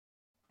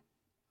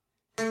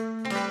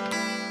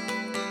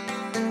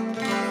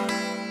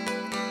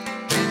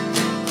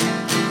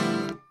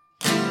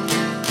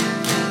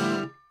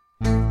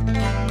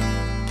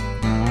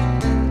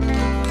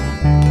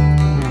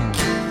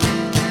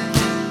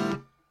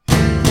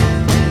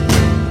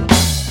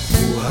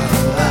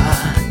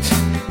Puhallat,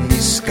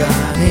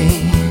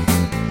 niskaani,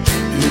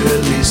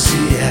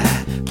 yöllisiä,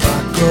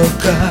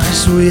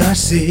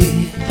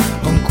 pakokaasujasi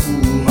on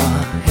kuuma,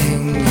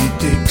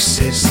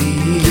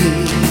 hengityksesi.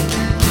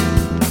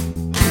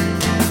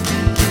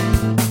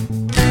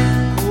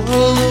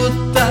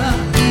 Kuollutta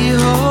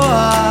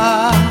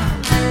ihoa,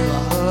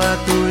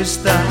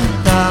 vallatuista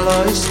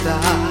taloista,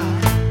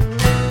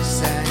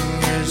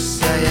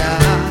 sängyssä ja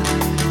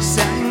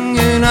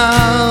sängyn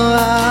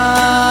alla.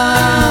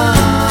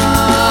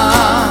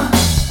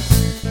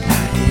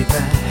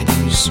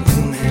 Häivähdys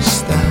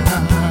unesta,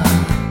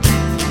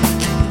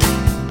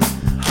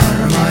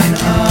 harmain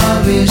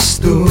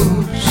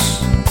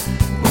aavistus,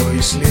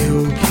 pois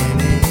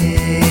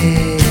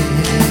liukenee,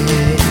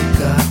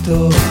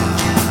 katoaa.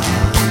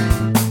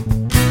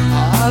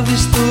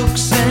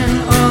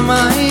 Aavistuksen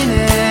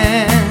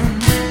omainen,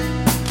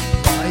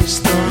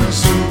 vaiston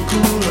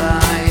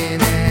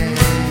sukulainen,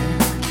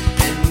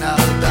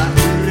 ennalta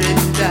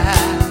yrittää,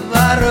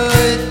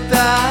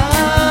 varoittaa.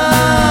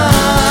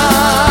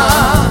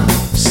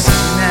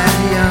 Sinä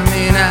ja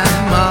minä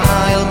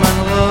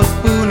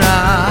maailmanloppuna,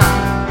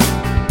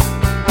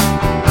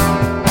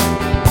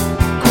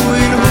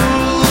 kuin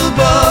hullu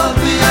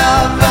ja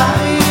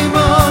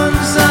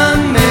vaimonsa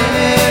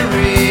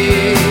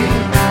Mary.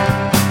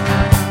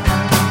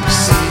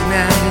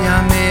 Sinä ja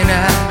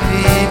minä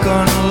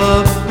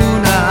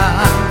viikonloppuna,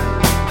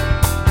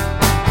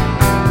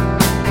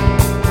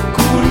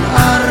 kun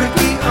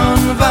arki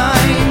on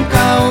vain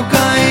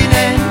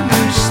kaukainen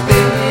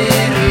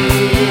mysteeri.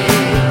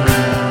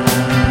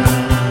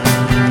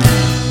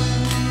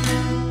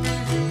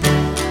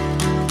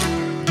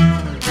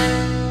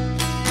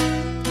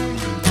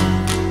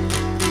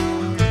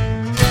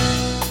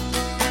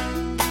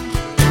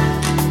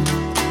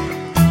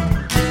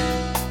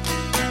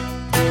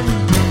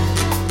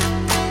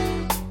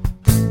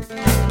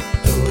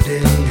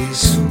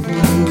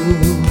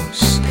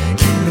 Todellisuus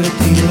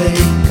irti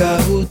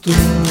leikkautuu,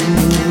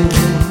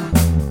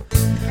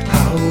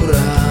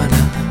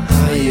 hauraana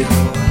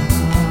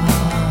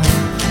hajoaa,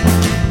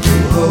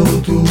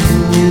 tuhoutuu.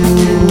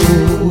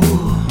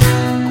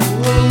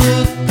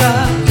 Kuollutta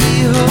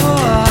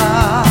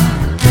ihoa,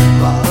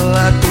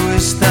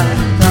 vallatuista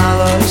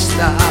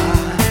taloista.